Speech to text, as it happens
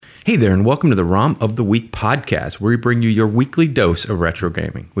Hey there, and welcome to the ROM of the Week podcast, where we bring you your weekly dose of retro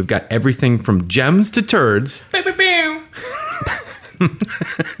gaming. We've got everything from gems to turds, and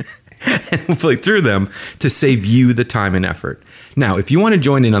we'll play through them to save you the time and effort. Now, if you want to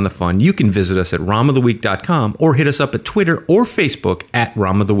join in on the fun, you can visit us at romoftheweek.com or hit us up at Twitter or Facebook at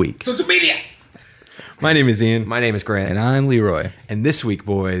ROM of the Week. Social media! My name is Ian. My name is Grant. And I'm Leroy. And this week,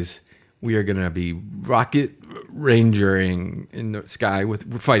 boys, we are going to be rocket rangering in the sky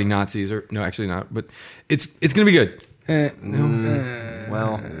with fighting Nazis. Or no, actually not. But it's going to be good.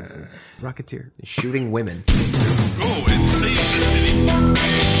 Well, Rocketeer. shooting women. Go and save the city. Get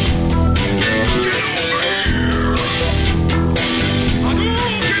over here.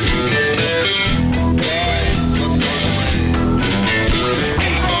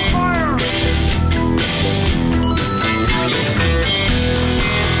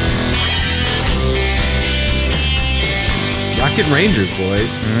 Rocket Rangers,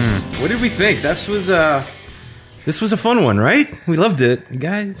 boys. What did we think? This was a fun one, right? We loved it. You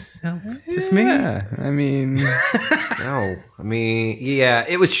guys, just me? Yeah, I mean, No, I mean, yeah,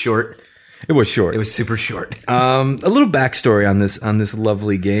 it was short. It was short. It was super short. A little backstory on this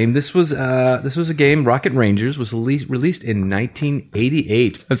lovely game. This was a game. Rocket Rangers was released in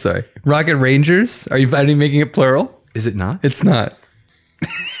 1988. I'm sorry. Rocket Rangers? Are you making it plural? Is it not? It's not.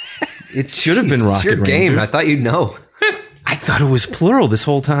 It should have been It's Rocket your Rangers. game. I thought you'd know. I thought it was plural this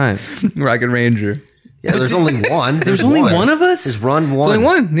whole time. Rocket Ranger. Yeah, there's only one. There's only one of us? There's run There's one. only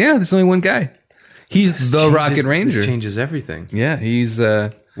one. Yeah, there's only one guy. He's the Rocket Ranger. This changes everything. Yeah, he's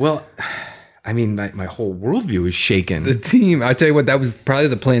Well, I mean, my whole worldview is shaken. the team. I'll tell you what, that was probably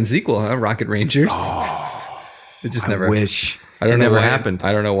the planned sequel, huh? Rocket Rangers. It just never. I wish. I don't it know never why. happened.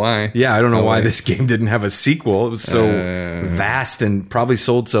 I don't know why. Yeah, I don't know Oh, why wait. this game didn't have a sequel. It was so vast and probably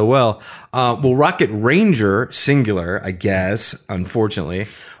sold so well. Well, Rocket Ranger, singular, I guess, unfortunately,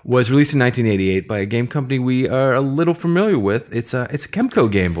 was released in 1988 by a game company we are a little familiar with. It's a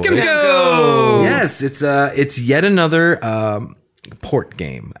Kemco game, boys. Go! Yes, it's yet another port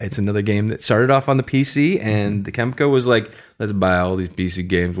game. It's another game that started off on the PC, and the Kemco was like, let's buy all these PC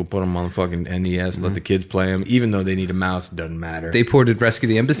games. We'll put them on the fucking NES, let the kids play them. Even though they need a mouse, it doesn't matter. They ported Rescue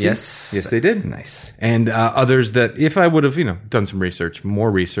the Embassy? Yes, they did. Nice. And others that, if I would have, done some research, more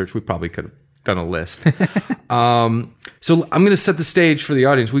research, we probably could have done a list. So I'm going to set the stage for the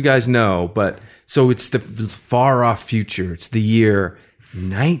audience. We guys know, but so it's the far off future. It's the year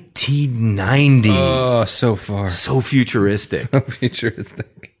 1990. Oh, so far. So futuristic.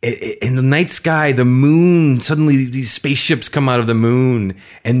 Futuristic. In the night sky, the moon, suddenly these spaceships come out of the moon,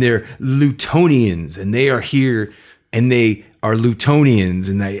 and they're Lutonians, and they are here, and they are Lutonians,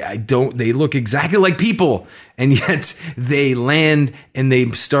 and they look exactly like people, and yet they land and they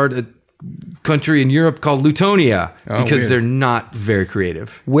start a country in Europe called Lutonia because weird. they're not very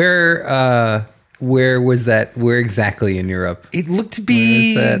creative. Where was that? Where exactly in Europe? It looked to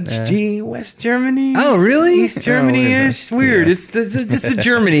be Where is that, West Germany. Oh, really? East Germany. Oh, It's weird. yeah. It's the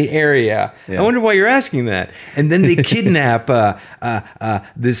Germany area. Yeah. I wonder why you're asking that. And then they kidnap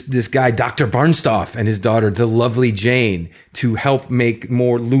this guy, Dr. Barnstoff, and his daughter, the lovely Jane, to help make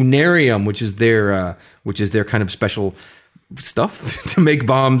more lunarium, which is their kind of special stuff to make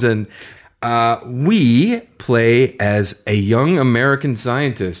bombs. And we play as a young American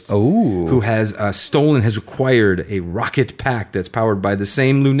scientist who has acquired a rocket pack that's powered by the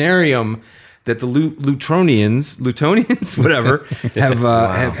same lunarium that the Lutonians, whatever,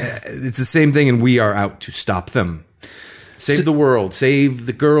 have. It's the same thing, and we are out to stop them. Save the world, save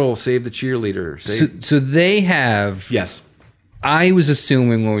the girl, save the cheerleader. So they have. Yes. I was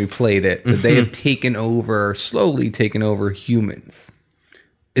assuming when we played it that they have slowly taken over humans.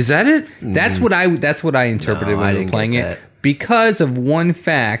 Is that it? That's what I interpreted No, when I we were didn't playing get it that. because of one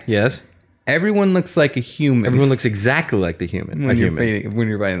fact. Yes. Everyone looks like a human. Everyone looks exactly like the human. when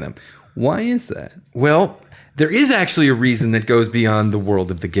you're fighting them. Why is that? Well, there is actually a reason that goes beyond the world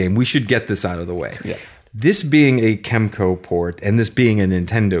of the game. We should get this out of the way. Yeah. This being a Kemco port and this being a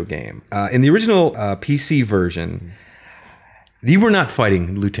Nintendo game, in the original PC version, you were not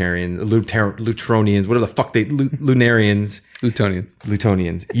fighting Lutronians, whatever the fuck Lunarians,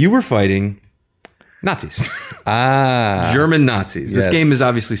 Lutonians. You were fighting Nazis. German Nazis. This Yes. game is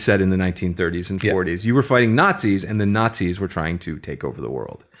obviously set in the 1930s and 40s. You were fighting Nazis, and the Nazis were trying to take over the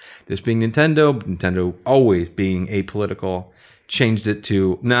world. This being Nintendo always being apolitical, changed it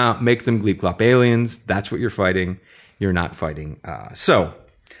to, make them Gleep Glop aliens. That's what you're fighting. You're not fighting. So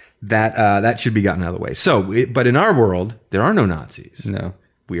that should be gotten out of the way. But in our world, there are no Nazis. No.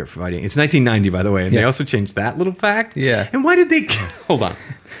 We are fighting. It's 1990, by the way, and they also changed that little fact. Yeah. And why did they... Hold on.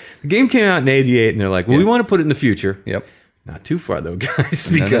 The game came out in 88, and they're like, well, we want to put it in the future. Yep. Not too far though, guys,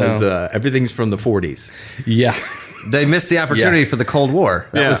 because everything's from the 40s. Yeah. They missed the opportunity for the Cold War.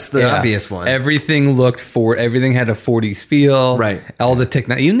 That was the obvious one. Everything everything had a 40s feel. Right. All the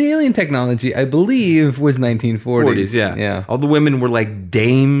technology, even the alien technology, I believe, was 1940s. 40s, yeah. Yeah. All the women were like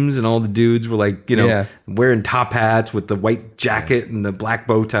dames, and all the dudes were like, wearing top hats with the white jacket and the black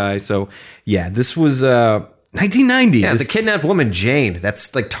bow tie. So, yeah, this was 1990. Yeah, the kidnapped woman, Jane.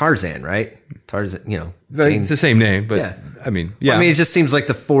 That's like Tarzan, right? Tarzan, Jane. It's the same name, but Yeah. I mean, yeah. I mean, it just seems like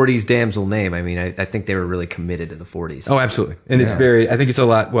the 40s damsel name. I mean, I think they were really committed to the 40s. Oh, absolutely. And it's I think it's a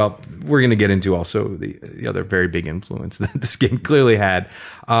lot. Well, we're going to get into also the other very big influence that this game clearly had.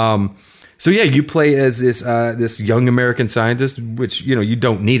 So yeah, you play as this young American scientist, which, you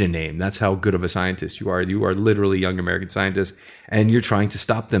don't need a name. That's how good of a scientist you are. You are literally young American scientist, and you're trying to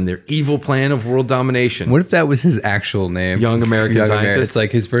stop them, their evil plan of world domination. What if that was his actual name? Young American scientist? It's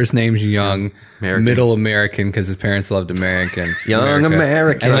like his first name's Young, American. middle American because his parents loved Americans. Young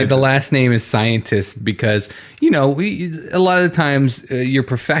American. And like the last name is Scientist because, a lot of the times your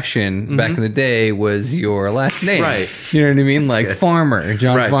profession back in the day was your last name. Right. You know what I mean? Like Farmer,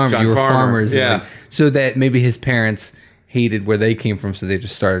 John Right, Farmer. John You were Farmer. farmers. Yeah. Like, so that maybe his parents hated where they came from, so they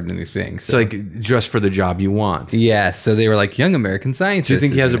just started a new thing. It's like just for the job you want. Yeah, so they were like Young American Scientist. Do you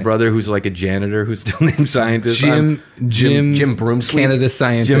think he has a brother who's like a janitor who's still named scientist? Jim Broomsweet? Canada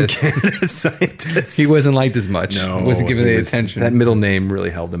Scientist. Jim Canada scientist. He wasn't liked as much. No, wasn't given he the was- attention. That middle name really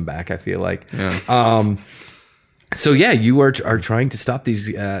held him back, I feel like. Yeah. So yeah, you are trying to stop these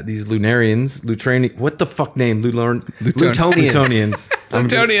Lunarians, what the fuck name? Lutonians.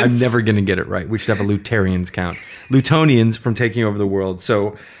 Lutonians. I'm never gonna get it right. We should have a Lutarians count. Lutonians from taking over the world.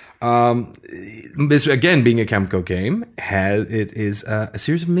 So this, again, being a Kemco game, it is a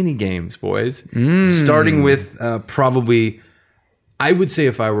series of mini games, boys. Starting with probably, I would say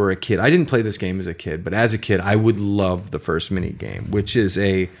if I were a kid, I didn't play this game as a kid, but as a kid, I would love the first mini game, which is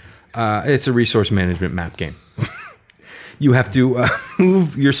it's a resource management map game. You have to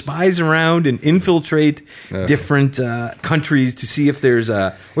move your spies around and infiltrate different countries to see if there's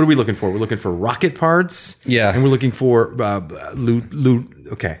what are we looking for? We're looking for rocket parts. Yeah. And we're looking for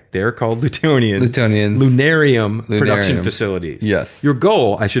okay, they're called Lutonians. Lunarium production facilities. Yes. Your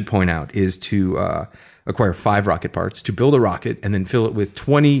goal, I should point out, is to acquire 5 rocket parts, to build a rocket, and then fill it with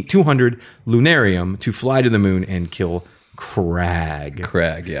 200 Lunarium to fly to the moon and kill Crag,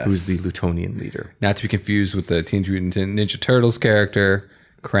 yes. who's the Lutonian leader. Not to be confused with the Teenage Mutant Ninja Turtles character,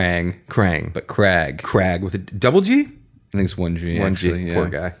 Krang, but Crag. Crag with a double G? I think it's 1G. One actually, G. yeah. Poor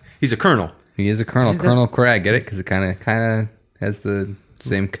guy. He's a colonel. He is a colonel. Colonel Crag. Get it? Because it kind of has the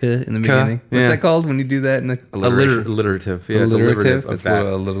same K in the beginning. What's yeah. that called when you do that in the Alliterative. Yeah, it's alliterative of It's that.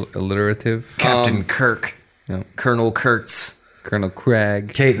 a little alliterative. Captain Kirk. Yeah. Colonel Kurtz. Colonel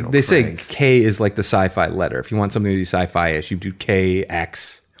Crag. K. They say Crag. K is like the sci-fi letter. If you want something to be sci-fi-ish, you do K,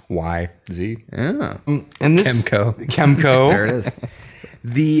 X, Y, Z. Yeah. And this Kemco. There it is.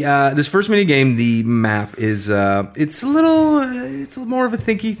 This first mini game, the map is it's a little more of a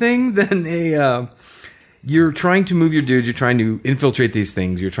thinky thing than a. You're trying to move your dudes. You're trying to infiltrate these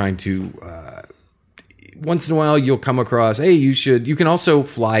things. You're trying to. Once in a while, you'll come across. Hey, you can also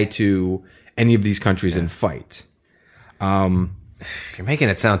fly to any of these countries and fight. You're making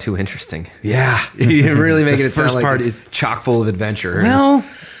it sound too interesting. Yeah, You're really making it sound First like part it's chock full of adventure. well.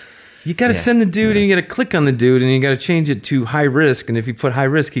 You got to send the dude, and you got to click on the dude, and you got to change it to high risk. And if you put high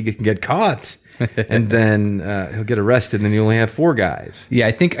risk, he can get caught, and then he'll get arrested. And then you only have 4 guys. Yeah,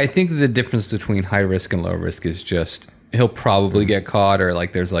 I think the difference between high risk and low risk is just he'll probably get caught, or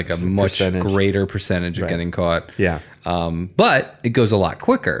like there's like a much percentage. greater percentage of getting caught. Yeah. But it goes a lot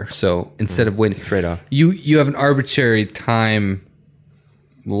quicker. So instead of waiting, Trade-off. you have an arbitrary time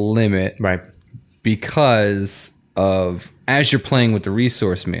limit, Right. because of as you're playing with the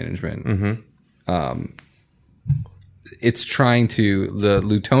resource management. It's trying to the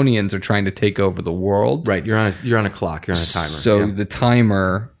Lutonians are trying to take over the world. Right. You're on a clock. You're on a timer. So Yeah. the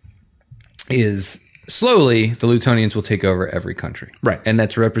timer is slowly the Lutonians will take over every country. Right. And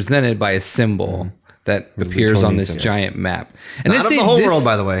that's represented by a symbol that appears on Plutonians this in it. giant map. And Not let's of say the whole this- world,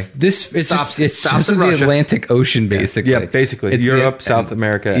 by the way. This it's Stops- just, it's stops just in the Russia. Atlantic Ocean, basically. Yeah, basically It's Europe, the- South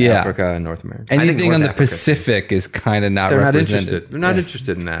America, yeah. Africa, and North America. think Anything North on the Africa. Pacific is kind of not They're not represented. interested. They're not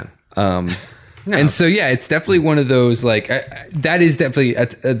interested in that. And so, yeah, it's definitely one of those like that is definitely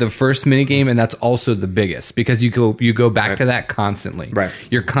the first mini game, and that's also the biggest because you go back to that constantly. Right.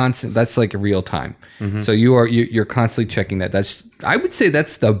 You're constant. That's like real time. So you're constantly checking that. I would say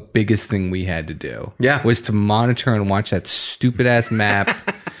that's the biggest thing we had to do. Yeah. was to monitor and watch that stupid ass map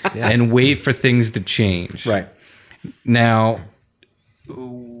and wait for things to change. Right. Now,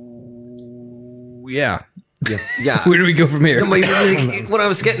 yeah. Yeah. Where do we go from here? No, but what I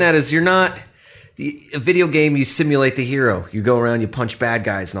was getting at is a video game, you simulate the hero. You go around, you punch bad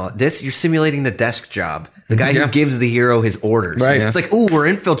guys and all. This, you're simulating the desk job. The guy who gives the hero his orders. Right. It's like, ooh, we're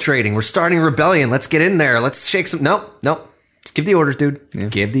infiltrating. We're starting a rebellion. Let's get in there. Let's shake some. Nope. Just give the orders, dude. Yeah.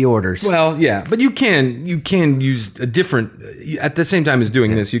 Give the orders. Well, yeah, but you can use a different. At the same time as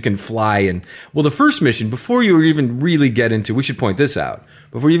doing this, you can fly and. Well, the first mission, before you even really get into, we should point this out.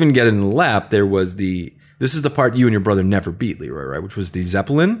 Before you even get in the lap, there was the. This is the part you and your brother never beat, Leroy, right? Which was the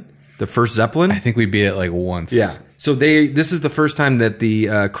Zeppelin. The first Zeppelin? I think we beat it like once. Yeah. So this is the first time that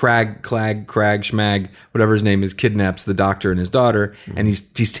the Crag Schmag, whatever his name is, kidnaps the doctor and his daughter, and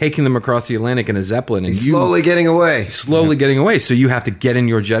he's taking them across the Atlantic in a Zeppelin, and slowly getting away. Getting away. So you have to get in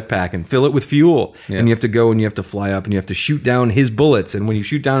your jetpack and fill it with fuel, and you have to go and you have to fly up and you have to shoot down his bullets. And when you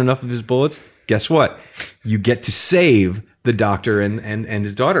shoot down enough of his bullets, guess what? You get to save the doctor and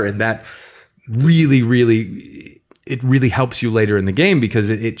his daughter, and that really. It really helps you later in the game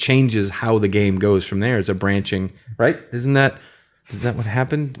because it changes how the game goes from there. It's a branching, right? Is that what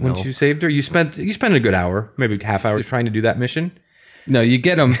happened once you saved her? You spent a good hour, maybe half hour, trying to do that mission. No, you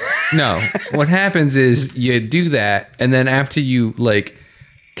get them. No, what happens is you do that, and then after you like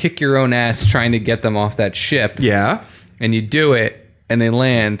kick your own ass trying to get them off that ship, and you do it, and they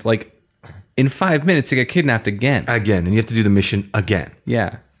land like in 5 minutes, they get kidnapped again, and you have to do the mission again.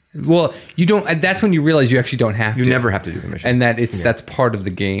 Yeah. Well, you don't. That's when you realize you actually don't have to. You never have to do the mission, and that that's part of the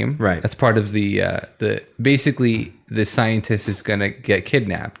game. Right. That's part of the basically the scientist is gonna get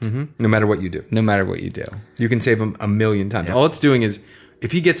kidnapped, no matter what you do. No matter what you do, you can save him a million times. Yeah. All it's doing is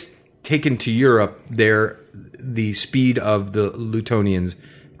if he gets taken to Europe, the speed of the Lutonians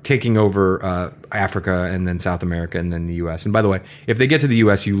taking over Africa and then South America and then the U.S. And by the way, if they get to the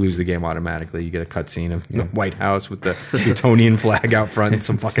U.S., you lose the game automatically. You get a cutscene of the White House with the Plutonian flag out front and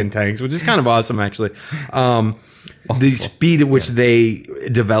some fucking tanks, which is kind of awesome, actually. The speed at which they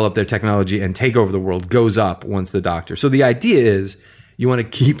develop their technology and take over the world goes up once the doctor. So the idea is you want to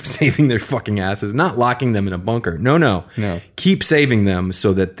keep saving their fucking asses, not locking them in a bunker. No. Keep saving them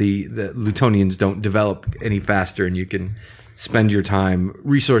so that the Lutonians don't develop any faster and you can spend your time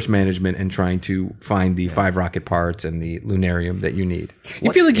resource management and trying to find the 5 rocket parts and the lunarium that you need.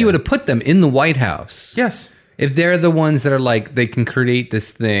 You feel like you would have put them in the White House. Yes. If they're the ones that are like, they can create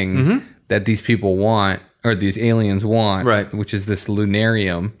this thing that these people want, or these aliens want, right? Which is this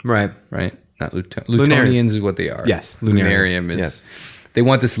lunarium. Right. Not Lutonians is what they are. Yes. Lunarium is. Yes. They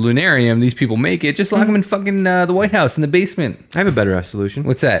want this lunarium. These people make it. Just lock them in fucking the White House in the basement. I have a better solution.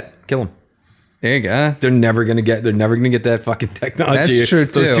 What's that? Kill them. There you go. They're never gonna get that fucking technology. That's true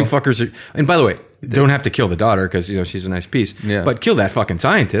too. Those two fuckers are. And by the way, don't have to kill the daughter because she's a nice piece. Yeah. But kill that fucking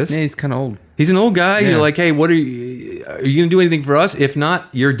scientist. Yeah, he's kind of old. He's an old guy. Yeah. You're like, hey, are you gonna do anything for us? If not,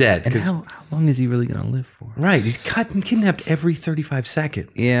 you're dead. And how long is he really gonna live for? Right. He's cut and kidnapped every 35 seconds.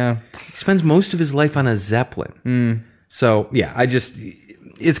 Yeah. He spends most of his life on a Zeppelin. So yeah,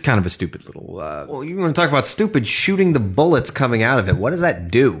 it's kind of a stupid little. Well, you want to talk about stupid? Shooting the bullets coming out of it. What does that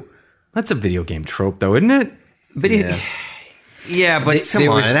do? That's a video game trope, though, isn't it? Yeah, but come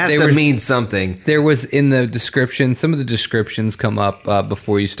on, it has to mean something. There was in the description, some of the descriptions come up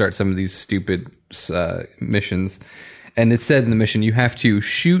before you start some of these stupid missions. And it said in the mission, you have to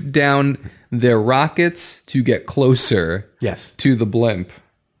shoot down their rockets to get closer to the blimp.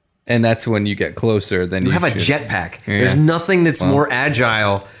 And that's when you get closer. Then you have a jetpack. Yeah. There's nothing that's more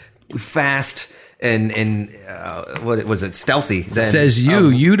agile, fast, and what was it? Stealthy. Says you.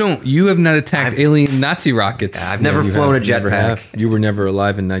 You have not attacked alien Nazi rockets. I've never flown a jetpack. You were never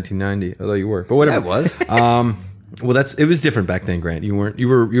alive in 1990, although you were. But whatever. I was. Well, it was different back then, Grant. You weren't. You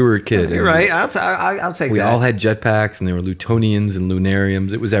were a kid. You're right. I'll take that. We all had jetpacks, and there were Lutonians and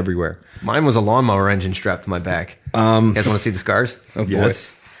lunariums. It was everywhere. Mine was a lawnmower engine strapped to my back. You guys want to see the scars? Oh,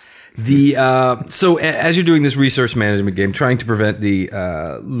 yes. So as you're doing this resource management game, trying to prevent the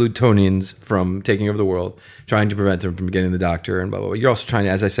Lutonians from taking over the world, trying to prevent them from getting the doctor, and blah blah blah. You're also trying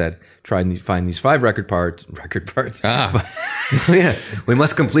to, as I said, trying to find these 5 record parts. Yeah, we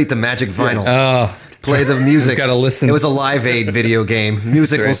must complete the magic vinyl. Play the music. Gotta listen. It was a Live Aid video game.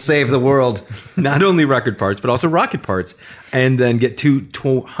 Music will save the world. Not only record parts, but also rocket parts, and then get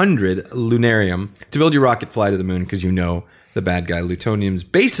 200 lunarium to build your rocket fly to the moon because the bad guy Lutonium's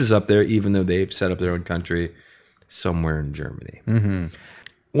base is up there, even though they've set up their own country somewhere in Germany. Mm-hmm.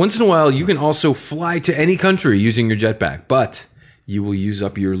 Once in a while, you can also fly to any country using your jetpack, but you will use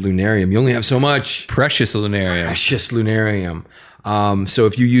up your lunarium. You only have so much. Precious lunarium. So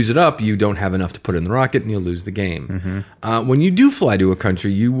if you use it up, you don't have enough to put in the rocket, and you'll lose the game. Mm-hmm. When you do fly to a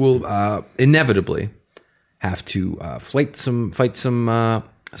country, you will inevitably have to fight some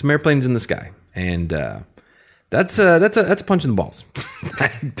airplanes in the sky, and That's a punch in the balls.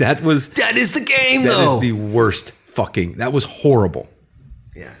 that is the game, that though. is the worst fucking. That was horrible.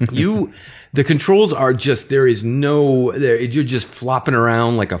 Yeah. The controls are just, you're just flopping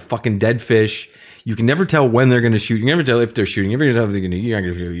around like a fucking dead fish. You can never tell when they're going to shoot. You can never tell if they're shooting. You're never tell if they're going to, you're not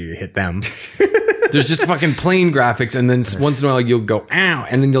going to hit them. There's just fucking plain graphics. And then once in a while you'll go, ow.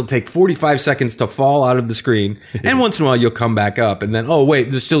 And then you'll take 45 seconds to fall out of the screen. And once in a while you'll come back up. And then, oh wait,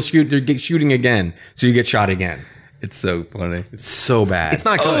 they're shooting again. So you get shot again. It's so funny. It's so bad. It's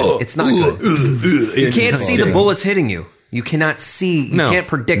not good. It's not good. You can't see the bullets hitting you. You cannot see. You can't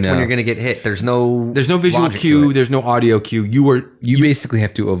predict when you're going to get hit. There's no visual cue. There's no audio cue. You basically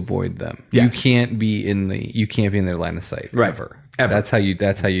have to avoid them. Yes. You can't be in their line of sight. Right. Ever. Ever. That's how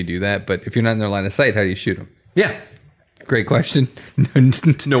you do that. But if you're not in their line of sight, how do you shoot them? Yeah. Great question.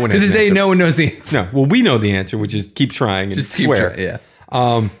 No one to has this an day, answer. no one knows the answer. No. Well, we know the answer, which is keep trying and Just swear. keep trying.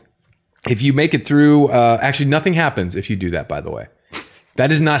 Yeah. If you make it through, actually nothing happens if you do that, by the way.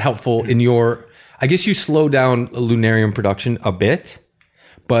 That is not helpful in your, I guess you slow down Lunarium production a bit,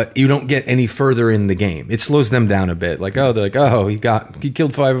 but you don't get any further in the game. It slows them down a bit. Like, oh, they're like, oh, he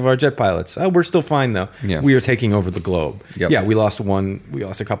killed 5 of our jet pilots. Oh, we're still fine though. Yeah. We are taking over the globe. Yep. Yeah, we lost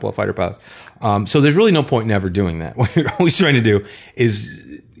a couple of fighter pilots. So there's really no point in ever doing that. What you're always trying to do is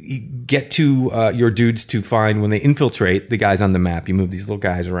get to your dudes to find, when they infiltrate the guys on the map, you move these little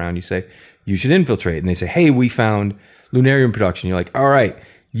guys around, you say, you should infiltrate. And they say, hey, we found Lunarium production. You're like, all right,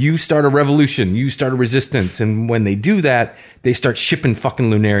 you start a revolution, you start a resistance. And when they do that, they start shipping fucking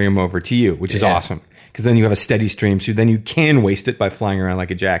Lunarium over to you, which is awesome. Because then you have a steady stream. So then you can waste it by flying around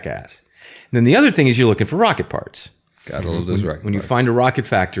like a jackass. And then the other thing is you're looking for rocket parts. Gotta love those rocket When you parts. find a rocket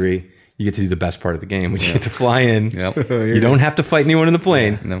factory, you get to do the best part of the game, which you get to fly in. Yep. You don't have to fight anyone in the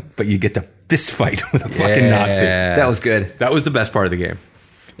plane, no. but you get to fist fight with a fucking Nazi. That was good. That was the best part of the game.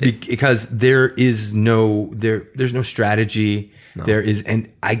 Because there's no strategy. No. There is, and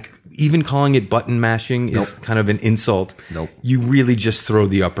even calling it button mashing is kind of an insult. Nope. You really just throw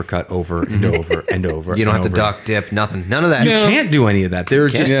the uppercut over and over and over. You don't have to duck, dip, nothing. None of that. You can't do any of that. There are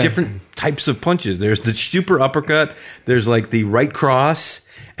just different types of punches. There's the super uppercut. There's like the right cross.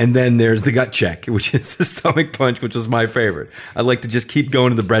 And then there's the gut check, which is the stomach punch, which was my favorite. I'd like to just keep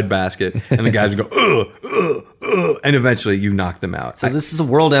going to the breadbasket, and the guys would go, and eventually you knock them out. So this is a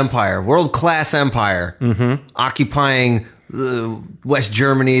world empire, world-class empire, occupying West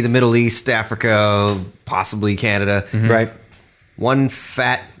Germany, the Middle East, Africa, possibly Canada. Right. One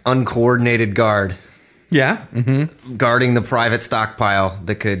fat, uncoordinated guard Yeah. guarding the private stockpile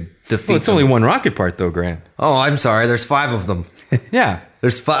that could defeat Well, it's them. only one rocket part, though, Grant. Oh, I'm sorry. There's 5 of them. Yeah.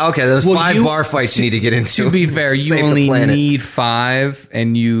 There's 5. Okay, there's 5 bar fights you need to get into. To be fair, you save the only planet. need 5,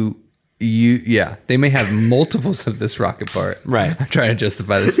 and they may have multiples of this rocket part. Right. I'm trying to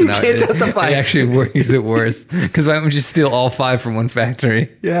justify this, but now can't justify it it. actually makes it worse. Because why don't you steal all 5 from one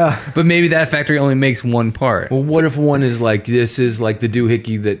factory? Yeah. But maybe that factory only makes one part. Well, what if one is like, this is like the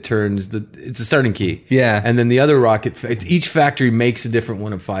doohickey that turns it's a starting key. Yeah. And then the other rocket, each factory makes a different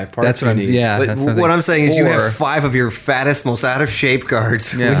one of 5 parts. That's what you need. But that's what I'm saying is you Or- have 5 of your fattest, most out of shape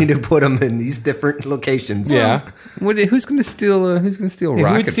guards. Yeah. We need to put them in these different locations. Yeah. Who's going to steal? Who's going to steal Who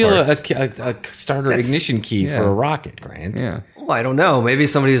rocket would steal parts? a starter That's- ignition key yeah. for a rocket, Grant? Yeah. Well, I don't know. Maybe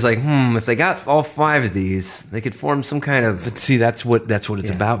somebody was like, if they got all 5 of these, they could form some kind of. But see, that's what it's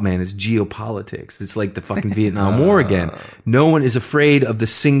about, man. It's geopolitics. It's like the fucking Vietnam War again. No one is afraid of the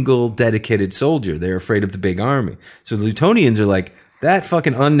single dedicated soldier. They're afraid of the big army. So the Plutonians are like, that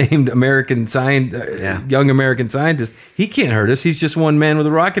fucking unnamed American young American scientist, he can't hurt us. He's just one man with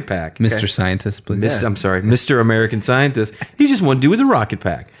a rocket pack. Mr. Scientist, please. I'm sorry, Mr. American Scientist. He's just one dude with a rocket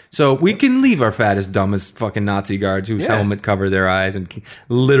pack. So we can leave our fattest, dumbest fucking Nazi guards whose helmet cover their eyes and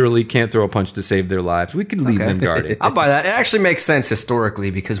literally can't throw a punch to save their lives. We can leave them guarding. I'll buy that. It actually makes sense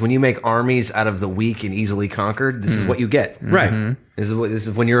historically because when you make armies out of the weak and easily conquered, this is what you get. Right. This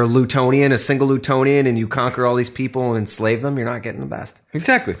is when you're a Lutonian, a single Lutonian, and you conquer all these people and enslave them, you're not getting the best.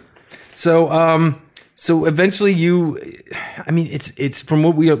 Exactly. So, so eventually it's from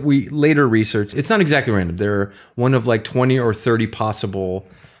what we later researched, it's not exactly random. There are one of like 20 or 30 possible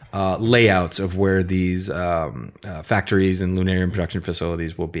layouts of where these factories and Lunarium production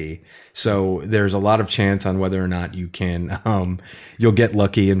facilities will be. So there's a lot of chance on whether or not you can you'll get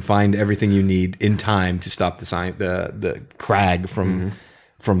lucky and find everything you need in time to stop the Krag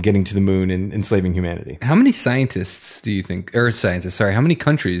from getting to the moon and enslaving humanity. How many scientists do you think, Earth scientists, sorry, how many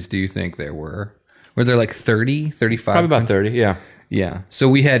countries do you think there were? Were there like 30, 35? Probably about 30, yeah. Yeah. So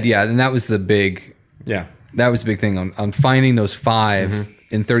we had, and that was the big, Yeah. that was the big thing on finding those 5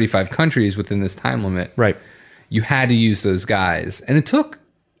 in 35 countries within this time limit. Right. You had to use those guys. And it took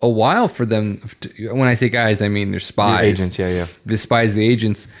a while for them. When I say guys, I mean they're spies. Agents, yeah. The spies, the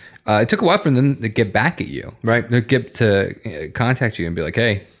agents. It took a while for them to get back at you. Right. To get to contact you and be like,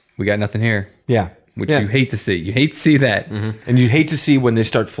 hey, we got nothing here. Yeah. Which Yeah. you hate to see. You hate to see that. And you hate to see when they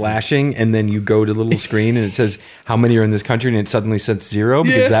start flashing and then you go to the little screen and it says how many are in this country and it suddenly says 0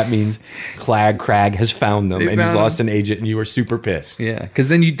 because Yeah. that means Crag has found them They and you've found lost an agent and you are super pissed. Yeah. Because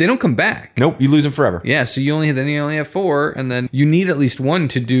then they don't come back. Nope, you lose them forever. Yeah, so you only have 4, and then you need at least 1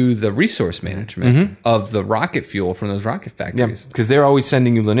 to do the resource management of the rocket fuel from those rocket Yeah, factories. because they're always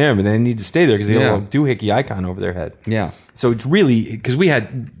sending you Lunarium, but they need to stay there because they have Yeah. a little doohickey icon over their head. Yeah. So it's really because we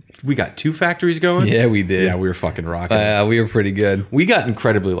got 2 factories going. Yeah, we did. Yeah, we were fucking rocking. We were pretty good. We got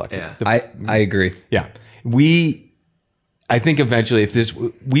incredibly lucky. Yeah. I agree. Yeah. I think eventually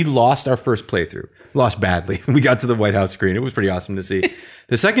we lost our first playthrough. Lost badly. We got to the White House screen. It was pretty awesome to see.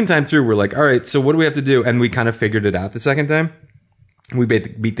 The second time through, we're like, all right, so what do we have to do? And we kind of figured it out the second time. We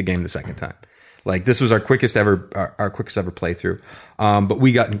beat the game the second time. Like this was our quickest ever playthrough. But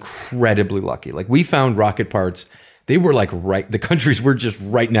we got incredibly lucky. Like we found rocket parts. They were like the countries were just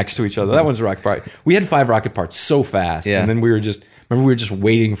right next to each other. That one's a rocket part. We had 5 rocket parts so fast. Yeah. And then we were just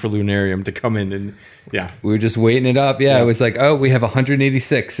waiting for Lunarium to come in and yeah. We were just waiting it up. Yeah, it was like, oh, we have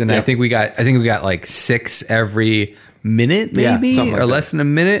 186, and Yeah. I think we got like 6 every minute, Yeah, maybe, something like or that. less than a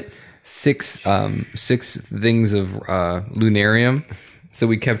minute. 6 things of Lunarium. So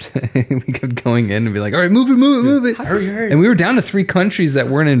we kept going in and be like, all right, move it. Hurry. And we were down to 3 countries that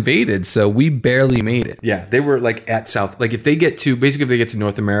weren't invaded, so we barely made it. Yeah, they were like at South. Like if they get to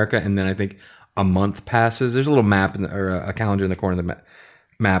North America, and then I think a month passes. There's a little map or a calendar in the corner of the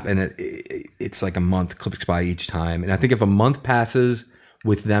map, and it's like a month clicks by each time. And I think if a month passes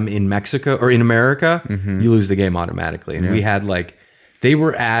with them in Mexico or in America, you lose the game automatically. And we had they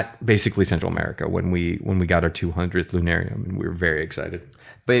were at basically Central America when we got our 200th Lunarium, and we were very excited.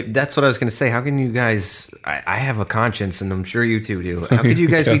 But that's what I was going to say. How can you guys? I have a conscience, and I'm sure you two do. How could you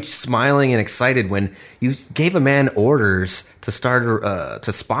guys be smiling and excited when you gave a man orders to start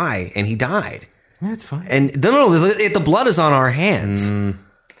to spy, and he died? That's fine. And no, the blood is on our hands.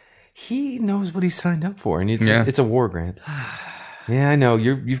 He knows what he signed up for, and Yeah. it's a war grant. Yeah, I know.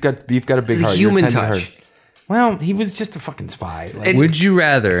 You've got a big The heart. You're human tender touch. heart. Well, he was just a fucking spy. Like, Would you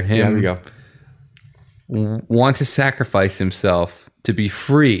rather yeah, there we him go. want to sacrifice himself to be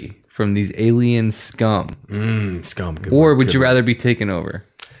free from these alien scum, Scum. Good or one, would good you one. rather be taken over?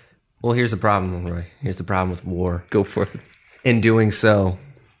 Well, here's the problem, Roy. Here's the problem with war. Go for it. In doing so,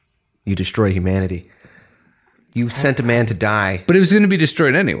 you destroy humanity. You sent a man to die. But it was going to be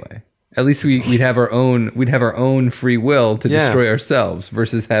destroyed anyway. At least we'd have our own free will to Yeah. destroy ourselves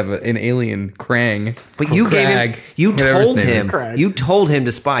versus have an alien Krang. But you Krag, you told him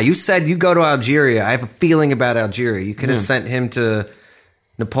to spy. You said you go to Algeria. I have a feeling about Algeria. You could have sent him to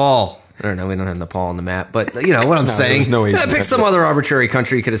Nepal. I don't know. We don't have Nepal on the map, but you know what I'm saying. there's no Asian Pick country. some other arbitrary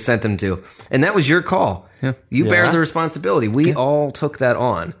country you could have sent him to, and that was your call. Yeah. You bear Yeah. the responsibility. We all took that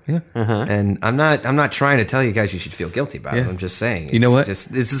on. Yeah. And I'm not trying to tell you guys you should feel guilty about it. Yeah. I'm just saying. You know what? This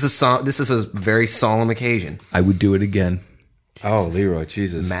is a very solemn occasion. I would do it again. Oh, Leroy,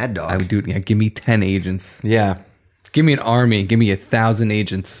 Jesus. Mad Dog. I would do it again. Give me 10 agents. Yeah. Give me an army. Give me 1,000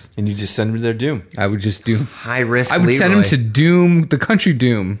 agents. And you just send them to their doom. I would just do. High risk. I would send them to Doom, the country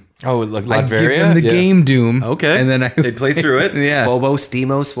Doom. Oh, like I'd Latveria? give them the Yeah. game Doom. Okay. And then They'd play through it. Yeah. Phobos,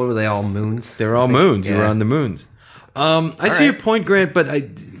 Deimos. What were they all? Moons. They were all moons. You were Yeah. on the moons. I see right. your point, Grant, but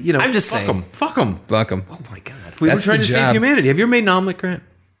I'm just fuck saying. them. Fuck them. Fuck them. Oh my god. We were That's trying the to save job. humanity. Have you ever made an omelet, Grant?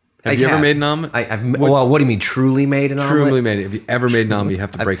 Have you ever made an omelet? Well, what do you mean? Truly made an Truly omelet? made it. Have you ever made an omelet? You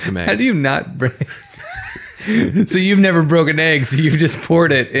have to break some eggs. How do you not break? So you've never broken eggs. You've just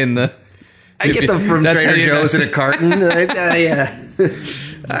poured it in the. I get them from That's Trader how you Joe's know. in a carton. Yeah.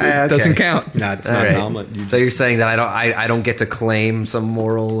 Okay. Doesn't count. No, it's All not right. an omelet. You So you're saying that I don't get to claim some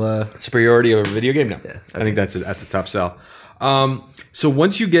moral? superiority over a video game? No, I think that's a tough sell. So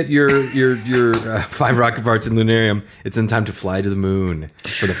once you get your 5 rocket parts in Lunarium, it's then time to fly to the moon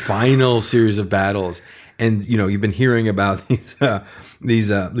for the final series of battles. And you've been hearing about these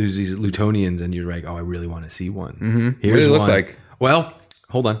Lutonians, and you're like, oh, I really want to see one. Mm-hmm. What do they look like? Well,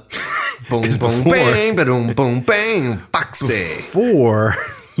 hold on. Boom, boom, bang, boom, boom, bang, boxy. Before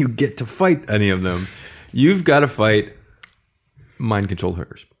you get to fight any of them, you've got to fight mind-controlled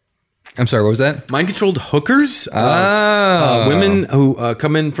hookers. I'm sorry. What was that? Mind-controlled hookers? Oh. Women who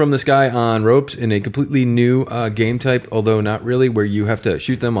come in from the sky on ropes in a completely new game type, although not really, where you have to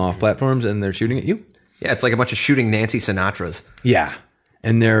shoot them off platforms and they're shooting at you. Yeah, it's like a bunch of shooting Nancy Sinatras. Yeah.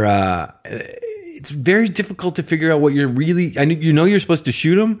 And they're... it's very difficult to figure out what you're really... you're supposed to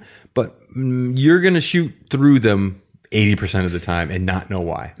shoot them, but you're going to shoot through them 80% of the time and not know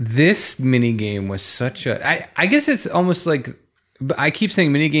why. This mini game was such a. I guess it's almost like. I keep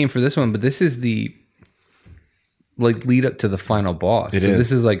saying mini game for this one, but this is the like lead up to the final boss. It so is.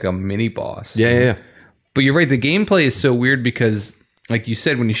 this is like a mini boss. Yeah. But you're right. The gameplay is so weird because, like you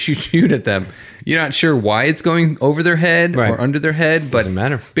said, when you shoot at them, you're not sure why it's going over their head Right. or under their head. But Doesn't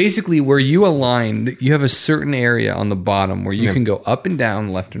matter. Basically, where you align, you have a certain area on the bottom where you can go up and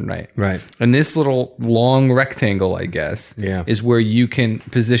down, left and right. Right. And this little long rectangle, I guess, Yeah. is where you can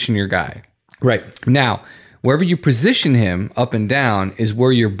position your guy. Right. Now, wherever you position him up and down is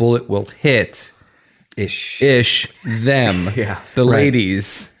where your bullet will hit ish them, the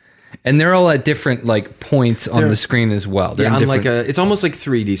ladies. And they're all at different like points on the screen as well. They're Yeah, in on like different- it's almost like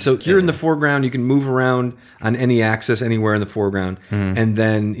 3D. So you're in the foreground, you can move around on any axis anywhere in the foreground, and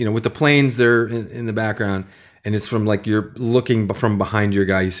then with the planes they're in the background, and it's from like you're looking from behind your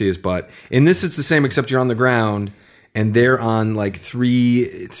guy, you see his butt. In this, it's the same except you're on the ground, and they're on like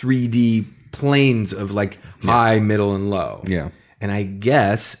 3D planes of like high, middle, and low. Yeah. And I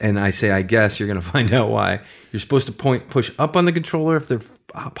guess you're going to find out why. You're supposed to push up on the controller if they're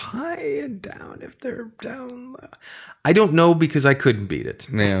up high and down if they're down low. I don't know because I couldn't beat it.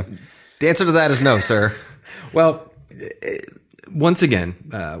 yeah. The answer to that is no, sir. Well, once again,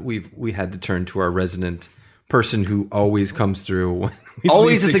 we had to turn to our resident person who always comes through. When we Always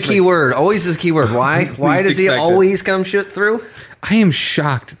least is a expect- key word. Always is a key word. Why? Why does he expect it. always come shit through? I am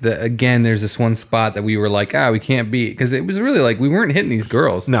shocked that again there's this one spot that we were like, we can't beat because it was really like we weren't hitting these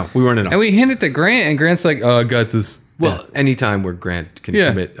girls. No, we weren't at all. And we handed it to Grant, and Grant's like, "Oh, I got this." Well, anytime where Grant can Yeah.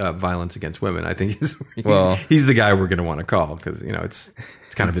 commit violence against women, I think Well- he's the guy we're going to want to call because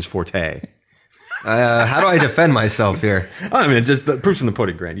it's kind of his forte. How do I defend myself here? I mean, just the proof's in the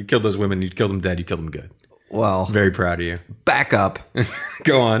pudding, Grant. You killed those women. You killed them dead. You killed them good. Well, Very proud of you. back up.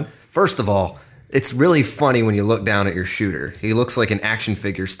 Go on. First of all, it's really funny when you look down at your shooter. He looks like an action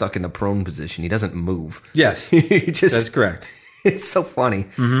figure stuck in the prone position. He doesn't move. Yes, He just, that's correct. It's so funny.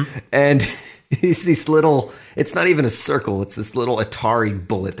 And he's these little, it's not even a circle. It's this little Atari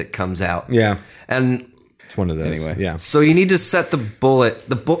bullet that comes out. Yeah, And it's one of those. Anyway. Yeah. so you need to set the bullet.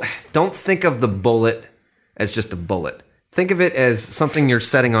 Don't think of the bullet as just a bullet. Think of it as something you're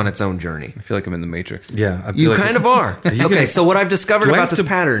setting on its own journey. I feel like I'm in the Matrix. Yeah, I feel You like kind of are. you Okay, gonna- so what I've discovered Do I about have this to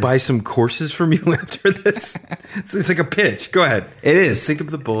pattern, buy some courses from you after this? It's like a pitch. Go ahead. it is. Think of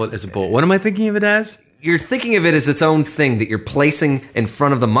the bullet as a bullet. What am I thinking of it as? You're thinking of it as its own thing that you're placing in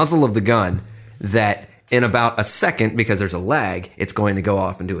front of the muzzle of the gun that in about a second, because there's a lag, it's going to go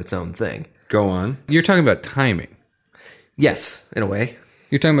off and do its own thing. Go on. You're talking about timing. Yes, in a way.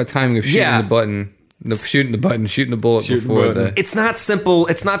 You're talking about timing of shooting Yeah. the button, shooting the button, shooting the bullet Shooting before button. the. It's not simple.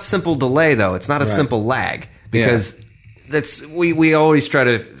 It's not simple delay though. It's not a simple lag because that's we always try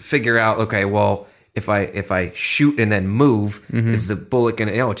to figure out. Okay, well, if I shoot and then move, is the bullet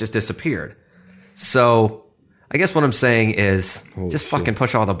gonna? It just disappeared. So I guess what I'm saying is just fucking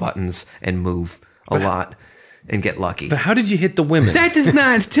push all the buttons and move a lot and get lucky. But how did you hit the women? That does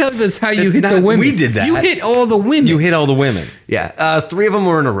not tell us how you That's hit the not- women. we did that. You hit all the women. You hit all the women. Yeah, 3 of them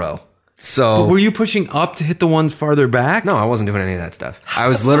were in a row. So Were you pushing up to hit the ones farther back? no, I wasn't doing any of that stuff. I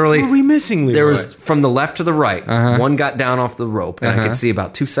was literally. What were we missing, Leroy? There was from the left to the right. One got down off the rope, and I could see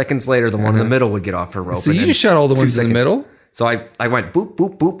about 2 seconds later the one in the middle would get off her rope. So and you then just shot all the 2 ones in the seconds- middle? So I went boop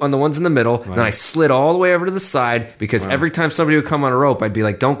boop boop on the ones in the middle, then I slid all the way over to the side because every time somebody would come on a rope, I'd be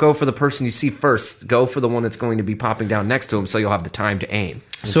like, "Don't go for the person you see first. Go for the one that's going to be popping down next to him, so you'll have the time to aim."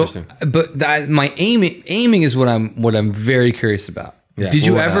 So, but my aiming is what I'm very curious about. Yeah. Did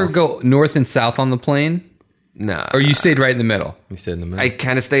you What ever else? go north and south on the plane, Nah, or you stayed right in the middle? You stayed in the middle. I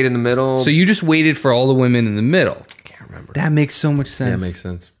kind of stayed in the middle. So you just waited for all the women in the middle. can't remember. That makes so much sense. yeah, it makes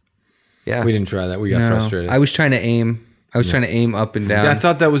sense. Yeah, We didn't try that. We got No, frustrated. I was trying to aim. I was trying to aim up and down. Yeah, I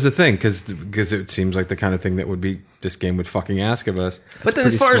thought that was the thing because it seems like the kind of thing that would be this game would fucking ask of us. But then,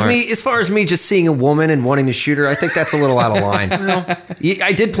 as pretty far as me just seeing a woman and wanting to shoot her, I think that's a little out of line.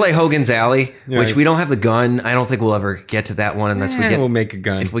 I did play Hogan's Alley, which Right. we don't have the gun. I don't think we'll ever get to that one unless we get. we'll make a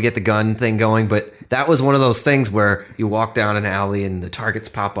gun. if we get the gun thing going. But that was one of those things where you walk down an alley and the targets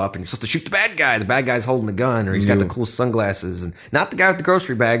pop up and you're supposed to shoot the bad guy. The bad guy's holding the gun, or he's got the cool sunglasses, and not the guy with the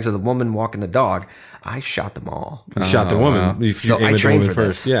grocery bags or the woman walking the dog. I shot them all. You shot the woman. wow. You So aimed I at the trained woman for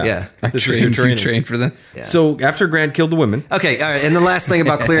first. this. Yeah. Yeah. This was your You training. trained for this. So after Grant killed the women, Okay, all right. And the last thing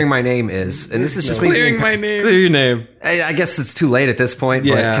about clearing my name is, and this is just me Clearing being, my name. clear your name. I guess it's too late at this point, but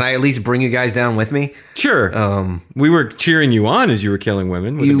Yeah. can I at least bring you guys down with me? Sure. We were cheering you on as you were killing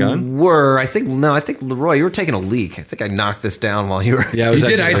women with a You gun. were, I think Leroy, you were taking a leak. I think I knocked this down while you were. Yeah, it You was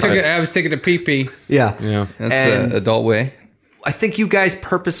did. actually- I was taking a pee pee. Yeah. Yeah. That's And an adult way. I think you guys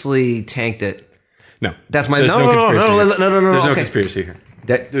purposefully tanked it. No, That's my There's no, no, no, conspiracy no, here. no, no, no, There's no okay. conspiracy here.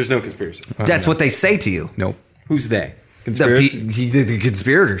 That- There's no conspiracy. That's what they say to you. Nope. Who's they? The, Conspiracy. the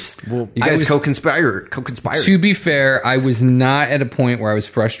conspirators. You I guys was- co-conspired. To be fair, I was not at a point where I was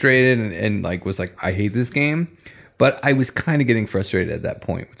frustrated and like was like, I hate this game. But I was kind of getting frustrated at that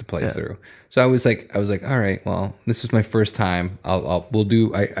point with the playthrough. So I was like, all right, well, this is my first time. We'll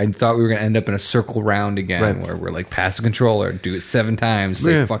do. I thought we were gonna end up in a circle round again, Right. where we're like pass the controller, do it 7 times,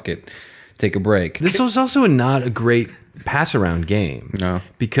 say Yeah. fuck it, take a break. This was also not a great pass around game. No.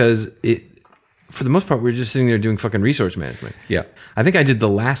 Because it, for the most part, we were just sitting there doing fucking resource management. Yeah. I think I did the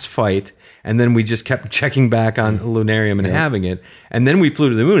last fight, and then we just kept checking back on Lunarium and having it. And then we flew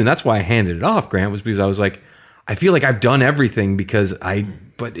to the moon, and that's why I handed it off, Grant, was because I was like, I feel like I've done everything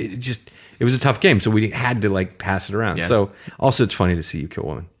but it was a tough game, so we had to like pass it around. Yeah. So also it's funny to see you kill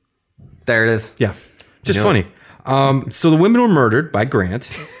women. There it is. Yeah. Just You know- funny. So the women were murdered by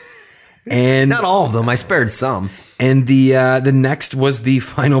Grant. And Not all of them. I spared some. And the next was the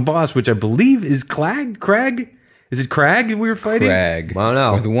final boss, which I believe is Crag. Is it Crag we were fighting? Crag. Well,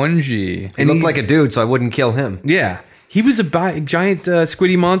 no. With 1G. He looked he's- like a dude, so I wouldn't kill him. Yeah, he was a giant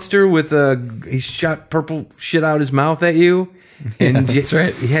squiddy monster with he shot purple shit out his mouth at you, and that's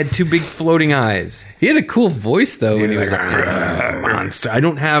right. He had 2 big floating eyes. He had a cool voice though when he was like, Monster. I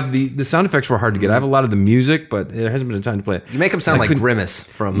don't have the sound effects were hard to get. I have a lot of the music, but there hasn't been time to play it. You make him sound I like couldn't- Grimace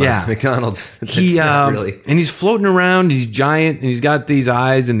from Yeah. McDonald's. He It's not really. and he's floating around. He's giant, and he's got these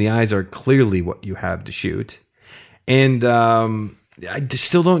eyes, and the eyes are clearly what you have to shoot. And I just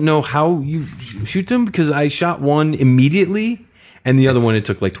still don't know how you shoot them because I shot one immediately, and the other one it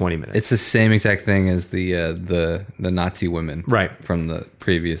took like 20 minutes. it's the same exact thing as the Nazi women, Right. from the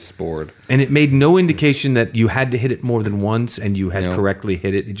previous board. And it made no indication that you had to hit it more than once, and you had No. correctly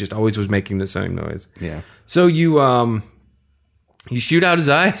hit it. It just always was making the same noise. Yeah. So you shoot out his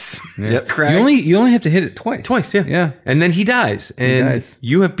eyes. Yep. Crack. You only have to hit it twice. Twice, yeah. Yeah. And then he dies, and dies.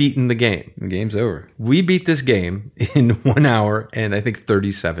 you have beaten the game. The game's over. We beat this game in 1 hour and I think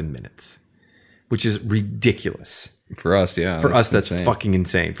 37 minutes, which is ridiculous. For us, yeah. For us, that's insane. fucking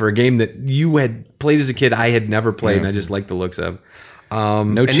insane. For a game that you had played as a kid, I had never played, and I just liked the looks of. No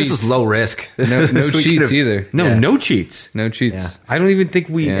And cheats. this is low risk. No We cheats could've- either. No, Yeah. no cheats. No cheats. I don't even think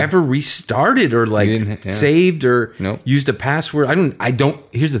we Yeah. ever restarted or like We didn't, yeah. saved or Nope. used a password. I don't,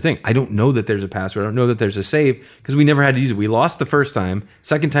 here's the thing. I don't know that there's a password. I don't know that there's a save because we never had to use it. We lost the first time.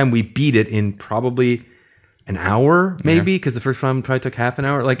 Second time we beat it in probably an hour, maybe, because the first time probably took half an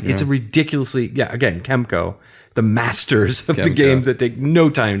hour. Like it's a ridiculously, again, Kemco, the masters of the Kemco. games that take no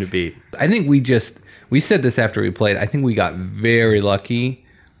time to beat. I think we said this after we played. I think we got very lucky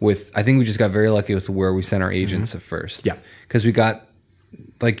I think we just got very lucky with where we sent our agents at first. Yeah. Because we got,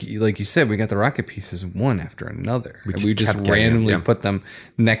 like you said, we got the rocket pieces one after another. And just we just kept getting randomly them, yeah. put them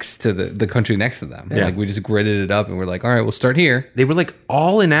next to the country next to them. Yeah. Like we just gridded it up and we're like, all right, we'll start here. They were like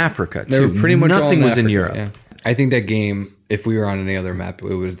all in Africa, They too. were pretty much all Nothing was in Africa, Europe. yeah. I think that game, if we were on any other map,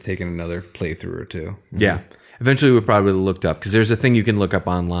 it would have taken another playthrough or two. Yeah. Eventually, we probably looked up because there's a thing you can look up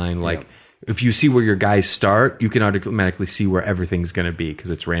online. Like, if you see where your guys start, you can automatically see where everything's going to be because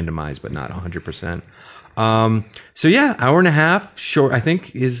it's randomized, but not 100%. So yeah, hour and a half short. I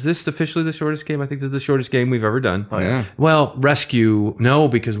think is this officially the shortest game? I think this is the shortest game we've ever done. Oh yeah. Well, Rescue, no,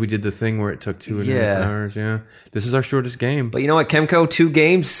 because we did the thing where it took 2.5 Yeah. hours. Yeah. This is our shortest game. But you know what? Kemco, 2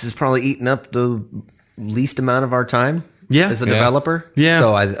 games has probably eaten up the least amount of our time. Yeah. As a Yeah. developer. Yeah.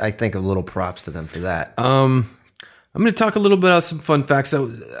 So I think a little props to them for that. I'm going to talk a little bit about some fun facts.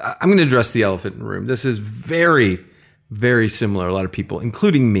 So I'm going to address the elephant in the room. This is very, very similar. A lot of people,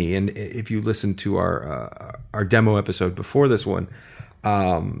 including me, and if you listen to our demo episode before this one,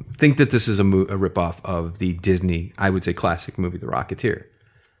 think that this is a ripoff of the Disney, I would say, classic movie, The Rocketeer.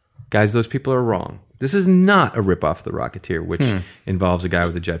 Guys, those people are wrong. This is not a ripoff of The Rocketeer, which involves a guy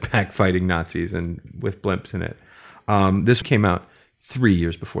with a jetpack fighting Nazis and with blimps in it. This came out 3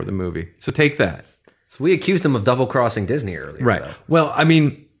 years before the movie. So take that. So we accused them of double crossing Disney earlier. Right. though. Well, I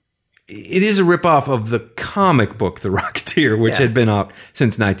mean, it is a ripoff of the comic book, The Rocketeer, which had been out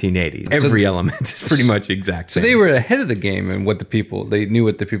since 1980. Every element is pretty much exact. So they were ahead of the game in what they knew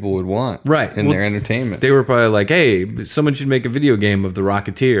what the people would want. Right. In Well, their entertainment. They were probably like, hey, someone should make a video game of The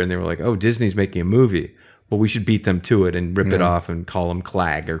Rocketeer. And they were like, oh, Disney's making a movie. Well, we should beat them to it and rip it off and call them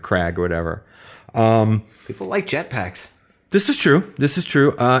Clag or Crag or whatever. People like jetpacks. This is true. This is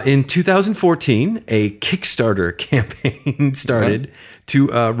true. In 2014, a Kickstarter campaign started to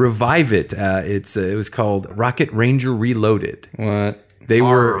revive it. It was called Rocket Ranger Reloaded. What? They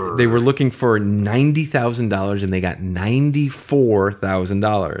were looking for $90,000 and they got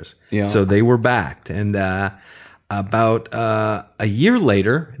 $94,000. Yeah. So they were backed, and About a year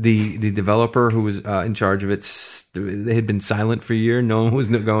later, the developer who was in charge of it, they had been silent for a year. No one was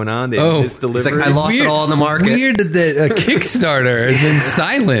going on. They had It's misdelivered. like, I lost it all in the market. Weird that a Kickstarter has been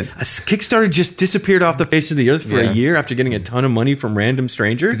silent. Kickstarter just disappeared off the face of the earth for a year after getting a ton of money from random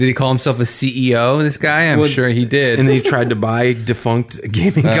strangers. Did he call himself a CEO, this guy? I'm sure he did. And then he tried to buy defunct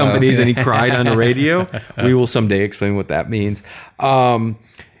gaming companies, and he cried on the radio. We will someday explain what that means.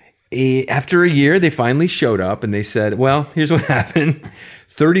 After a year, they finally showed up, and they said, well, here's what happened.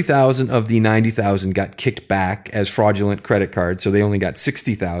 30,000 of the 90,000 got kicked back as fraudulent credit cards, so they only got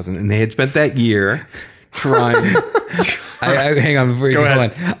 60,000, and they had spent that year trying. Hang on before you go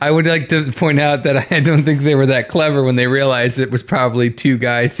on. I would like to point out that I don't think they were that clever when they realized it was probably two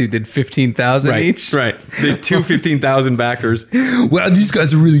guys who did 15,000 each. Right. The two 15,000 backers. Wow, these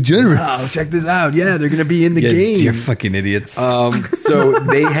guys are really generous. Oh, check this out. Yeah, they're going to be in the game. You're fucking idiots. So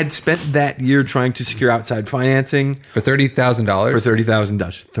they had spent that year trying to secure outside financing For $30,000? for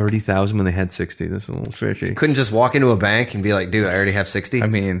 $30,000. 30,000 when they had 60. That's a little fishy. Couldn't just walk into a bank and be like, dude, I already have 60. I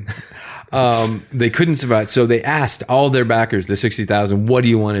mean, They couldn't survive. So they asked all their backers, the 60,000, what do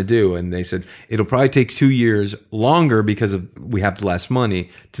you want to do? And they said, it'll probably take 2 years longer because we have less money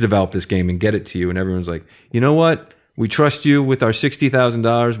to develop this game and get it to you. And everyone's like, you know what? We trust you with our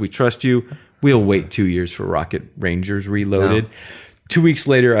 $60,000. We trust you. We'll wait 2 years for Rocket Rangers Reloaded. No. 2 weeks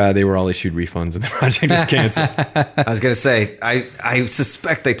later, they were all issued refunds and the project was canceled. I was going to say, I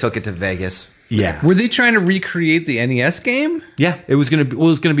suspect they took it to Vegas. Yeah. were they trying to recreate the NES game? Yeah, it was gonna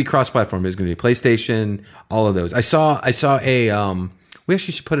be cross-platform. It was gonna be PlayStation, all of those. I saw a we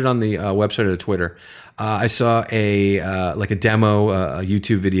actually should put it on the website or the Twitter. I saw a demo, a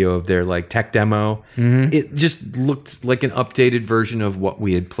YouTube video of their like tech demo. Mm-hmm. It just looked like an updated version of what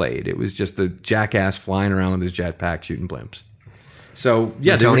we had played. It was just the jackass flying around with his jetpack shooting blimps. So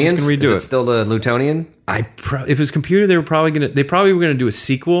yeah, they were just gonna redo Is it. it still the Lutonian? If it was computer, they probably were gonna do a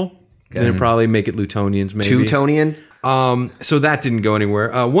sequel. And they'd probably make it Lutonians, maybe. Two-tonian? So that didn't go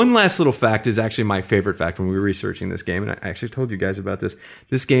anywhere. One last little fact is actually my favorite fact when we were researching this game, and I actually told you guys about this.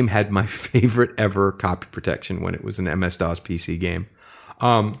 This game had my favorite ever copy protection when it was an MS-DOS PC game.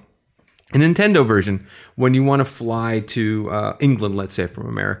 A Nintendo version, when you want to fly to England, let's say from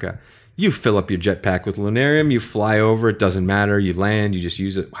America, you fill up your jetpack with Lunarium, you fly over, it doesn't matter, you land, you just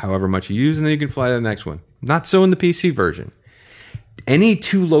use it however much you use, and then you can fly to the next one. Not so in the PC version. Any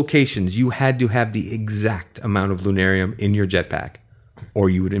two locations, you had to have the exact amount of Lunarium in your jetpack, or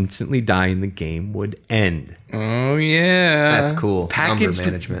you would instantly die and the game would end. Oh, yeah. That's cool. Number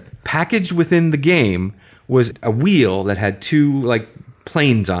management. Packaged within the game was a wheel that had two like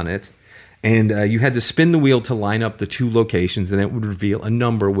planes on it, and you had to spin the wheel to line up the two locations, and it would reveal a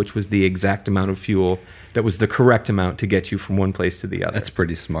number which was the exact amount of fuel that was the correct amount to get you from one place to the other. That's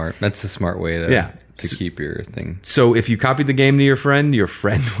pretty smart. That's a smart way to keep your thing. So if you copied the game to your friend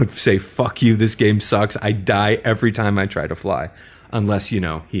would say, fuck you, this game sucks. I die every time I try to fly. Unless, he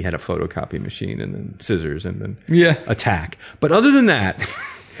had a photocopy machine and then scissors and then attack. But other than that,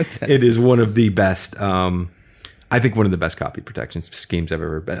 it is one of the best, I think one of the best copy protection schemes I've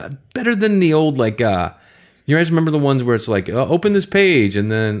ever been. Better than the old, you guys remember the ones where it's like, open this page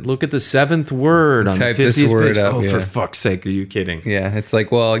and then look at the 7th word on Type the 50th this word page. up, For fuck's sake, are you kidding? Yeah, it's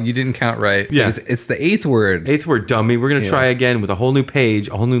like, well, you didn't count right. So Yeah. it's the 8th word. 8th word, dummy. We're going to try again with a whole new page,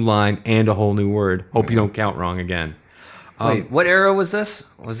 a whole new line, and a whole new word. Hope you don't count wrong again. Wait, what era was this?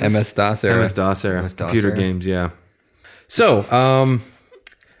 Was this MS-DOS era. MS-DOS era. MS-DOS Computer era. games, yeah. So,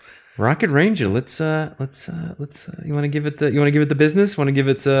 Rocket Ranger, let's you want to give it the business? Want to give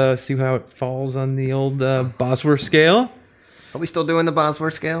it see how it falls on the old Bosworth scale? Are we still doing the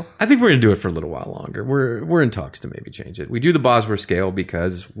Bosworth scale? I think we're going to do it for a little while longer. We're in talks to maybe change it. We do the Bosworth scale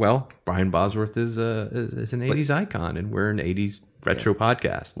because, well, Brian Bosworth is an 80s icon and we're an 80s retro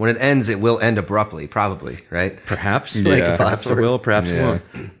podcast. When it ends, it will end abruptly, probably, right? Perhaps. Yeah. Perhaps it will, perhaps it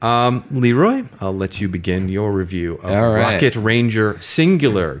won't. Leroy, I'll let you begin your review of All right. Rocket Ranger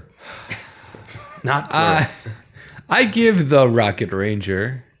singular. Not plural. I give the Rocket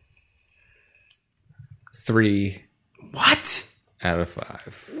Ranger 3 What? out of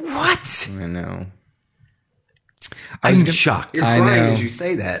 5. What? I know. I'm shocked. You're I crying know. as you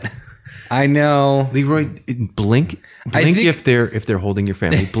say that. I know. Leroy, blink think- if they're holding your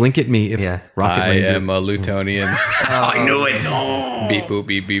family. Blink at me if Yeah. Rocket I Ranger. am a Lutonian. I knew it. Oh. Beep boop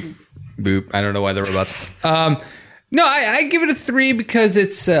beep beep boop. I don't know why there were robots. No, I give it a 3 because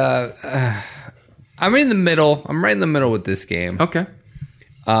it's. I'm in the middle. I'm right in the middle with this game. Okay.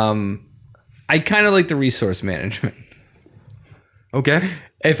 I kind of like the resource management. Okay.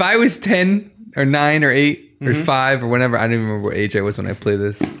 If I was 10 or 9 or 8, or 5 or whenever. I don't even remember what age I was when I played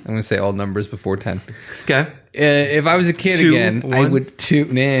this. I'm going to say all numbers before 10. Okay. If I was a kid 2, again, I 1? would 2.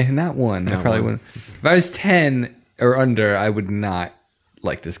 Nah, not 1. I probably 1. wouldn't. If I was 10 or under, I would not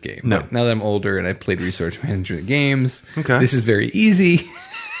like this game. No. But now that I'm older and I played Resource Management games, Okay. this is very easy.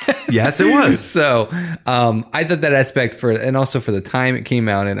 Yes, it was. So I thought that aspect and also for the time it came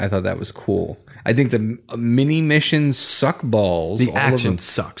out in, I thought that was cool. I think the mini missions suck balls. The All of action them.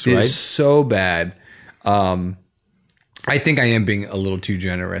 sucks, It's right? so bad. I think I am being a little too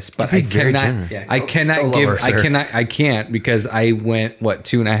generous, but I very cannot. generous. Yeah, I go cannot lower, give. I sir. cannot. I can't because I went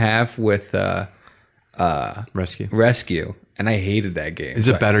 2.5 with Rescue. and I hated that game. It's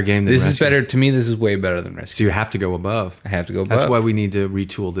a better game than this is Rescue. better to me. This is way better than So Rescue. you have to go above. I have to go. That's above. why we need to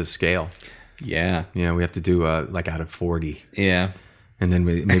retool this scale. Yeah. Yeah, we have to do like out of 40. Yeah. And then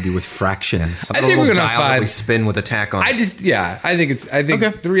maybe with fractions. I think we're gonna dial that we 5. spin with attack on. I think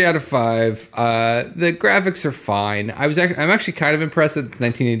 3 out of 5. The graphics are fine. I'm actually kind of impressed at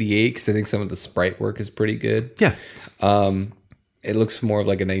 1988 because I think some of the sprite work is pretty good. Yeah. It looks more of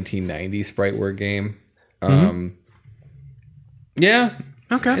like a 1990s sprite work game. Yeah,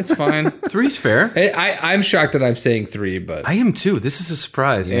 Okay. it's fine. 3's fair. I'm shocked that I'm saying 3, but I am too. This is a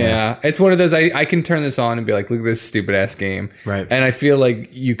surprise. yeah, it's one of those. I can turn this on and be like, look at this stupid ass game, Right. And I feel like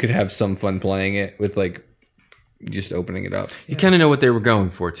you could have some fun playing it with like just opening it up. You kind of know what they were going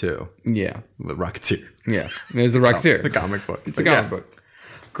for too. Yeah, With Rocketeer. yeah. There's the Rocketeer. The comic book. It's a But comic yeah. book.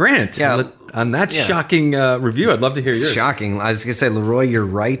 Grant, Yeah. on that Yeah. shocking review, I'd love to hear yours. Shocking. I was going to say, Leroy, you're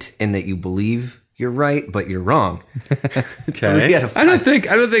right in that you believe you're right, but you're wrong. Okay. 3 out of 5. I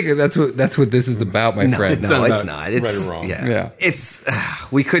don't think that's what this is about, my friend. it's No, not it's about not. It's right or wrong. Yeah. Yeah. It's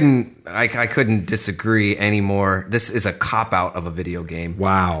we couldn't. I couldn't disagree anymore. This is a cop out of a video game.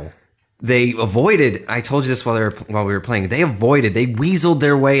 Wow. They avoided. I told you this while we were playing. They weaseled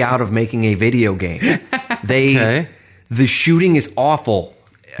their way out of making a video game. Okay. The shooting is awful.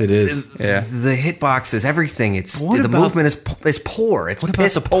 It is. Yeah. The hitboxes, everything. It's What the about- movement is poor. It's What about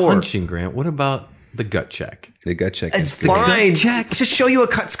piss the poor. punching, Grant? What about the gut check? The gut check. It's is good. fine. check. Just show you a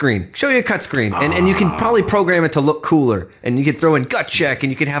cut screen. And you can probably program it to look cooler. And you can throw in gut check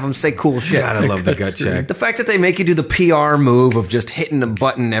and you can have them say cool shit. God, I love the gut check. The fact that they make you do the PR move of just hitting a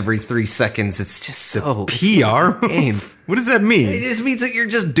button every 3 seconds, it's just so PR game. What does that mean? It just means that you're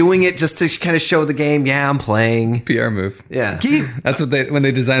just doing it just to kind of show the game. Yeah, I'm playing. PR move. Yeah. That's what when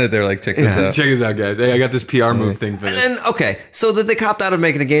they designed it, they're like, check this out. Check this out, guys. Hey, I got this PR move thing for And this. then okay, so that they copped out of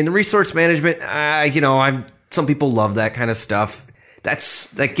making a game. The resource management, some people love that kind of stuff. That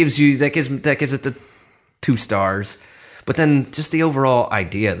gives it the 2 stars. But then just the overall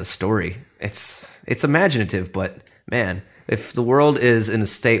idea, the story, it's imaginative. But man, if the world is in a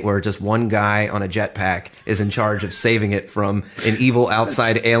state where just one guy on a jetpack is in charge of saving it from an evil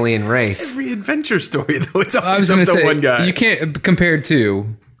outside alien race, Every adventure story, though, it's I always was going up to to say, one guy. you can't compare it to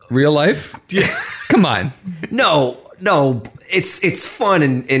real life. Yeah. Come on. no, it's fun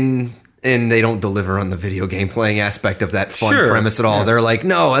and they don't deliver on the video game playing aspect of that fun Sure. premise at all. They're like,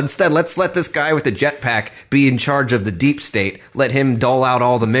 no, instead, let's let this guy with the jetpack be in charge of the deep state. Let him dole out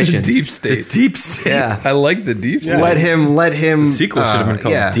all the missions. Deep state. Deep State. Yeah. I like the deep state. Let him. The sequel should have been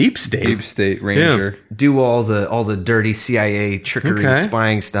called yeah. Deep State. Deep state ranger. do all the dirty CIA trickery Okay.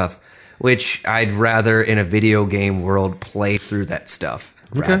 spying stuff, which I'd rather in a video game world play through that stuff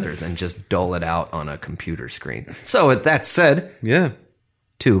rather than just dole it out on a computer screen. So with that said, Yeah.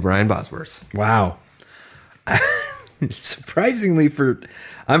 to Brian Bosworth. Wow. Surprisingly,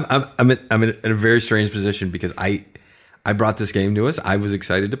 I'm in a very strange position because I brought this game to us. I was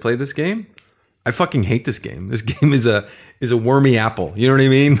excited to play this game. I fucking hate this game. This game is a wormy apple. You know what I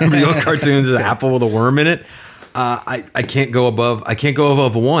mean? Remember the old cartoons with an apple with a worm in it? I can't go above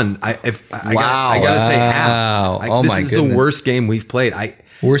 1. I gotta say half. Oh, this my is goodness. the worst game we've played.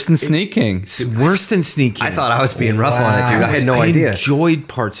 Worse than Snake King. Worse than Sneaking. I thought I was being rough on it, dude. I had no I idea. enjoyed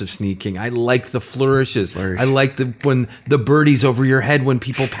parts of Sneaking. I liked the flourishes. I liked when the birdies over your head when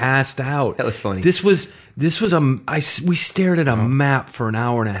people passed out. That was funny. This was we stared at a map for an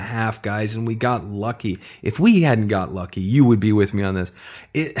hour and a half, guys, and we got lucky. If we hadn't got lucky, you would be with me on this.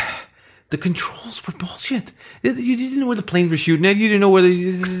 The controls were bullshit. You didn't know where the planes were shooting at. You didn't know where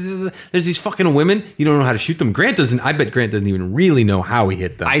there's these fucking women. You don't know how to shoot them. Grant doesn't. I bet Grant doesn't even really know how he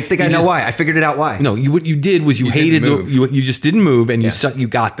hit them. I think He I know just- why. I figured it out why. No, what you did was you hated didn't move. you just didn't move and you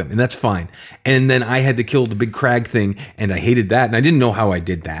got them, and that's fine. And then I had to kill the big crag thing, and I hated that, and I didn't know how I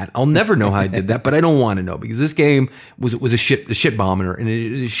did that. I'll never know how I did that, but I don't want to know because this game was a shit bomber and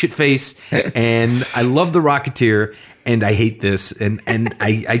a shit face, and I love the Rocketeer. and I hate this, and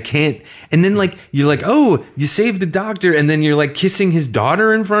I can't. And then like you're like, oh, you saved the doctor, and then you're like kissing his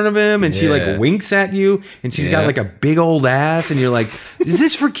daughter in front of him, and she like winks at you, and she's got like a big old ass, and you're like, is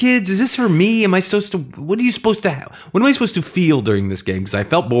this for kids? Is this for me? Am I supposed to? What are you supposed to? What am I supposed to feel during this game? Because I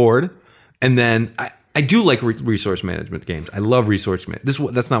felt bored, and then I do like resource management games. I love resource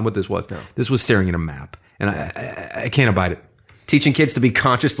management. That's not what this was. No. This was staring at a map, and I can't abide it. Teaching kids to be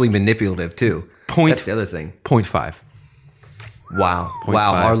consciously manipulative too. That's the other thing. 0.5. Wow.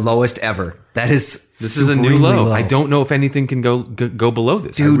 Wow. 5. Our lowest ever. This is a new low. I don't know if anything can go below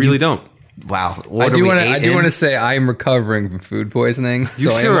this. Dude, I really don't. Wow. I do want to say I am recovering from food poisoning.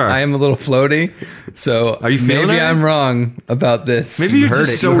 You so sure I am a little floaty. So are you feeling maybe all right? I'm wrong about this. Maybe you're heard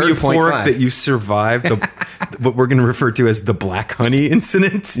just it. so You heard euphoric 0.5. that you survived what we're going to refer to as the black honey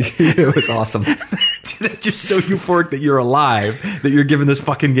incident. It was awesome. That you're so euphoric that you're alive that you're giving this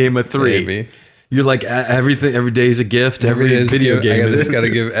fucking game a 3. Maybe. You're like every day is a gift. Every video game I is. just got to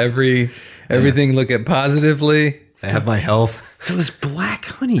give everything. Look at positively. I have my health. So this black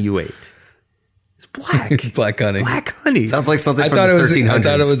honey you ate. It's black. Black honey. Black honey. Sounds like something I from thought the it was. 1300s. I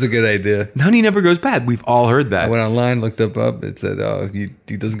thought it was a good idea. Honey never goes bad. We've all heard that. I went online, looked up. It said, "Oh, he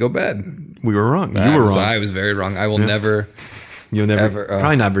doesn't go bad." We were wrong. You were wrong. I was very wrong. I will never. You'll never ever,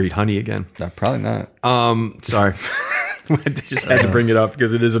 probably never eat honey again. No, probably not. Sorry. I just had to bring it up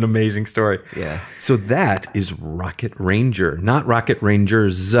because it is an amazing story. Yeah. So that is Rocket Ranger, not Rocket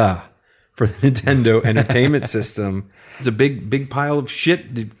Rangers for the Nintendo Entertainment System. It's a big pile of shit.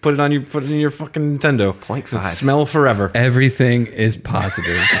 You put it in your fucking Nintendo. 0.5. It'll smell forever. Everything is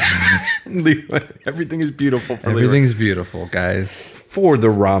positive. Everything is beautiful for Leroy. Everything's beautiful, guys. For the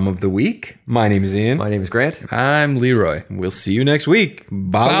ROM of the week, my name is Ian. My name is Grant. I'm Leroy. We'll see you next week.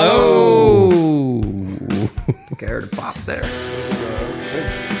 Bye. Oh, Scared to pop there.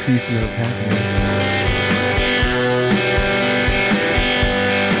 peace and happiness.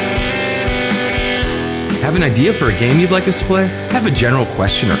 Have an idea for a game you'd like us to play? Have a general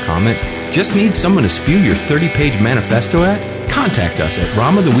question or comment? Just need someone to spew your 30-page manifesto at? Contact us at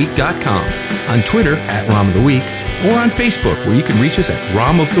romoftheweek.com, on Twitter at romoftheweek, or on Facebook where you can reach us at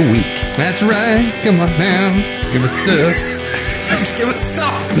Rom of the Week. That's right. Come on now. Give us stuff. Give us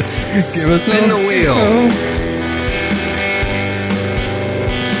stuff. Give us Spin the wheel. Oh.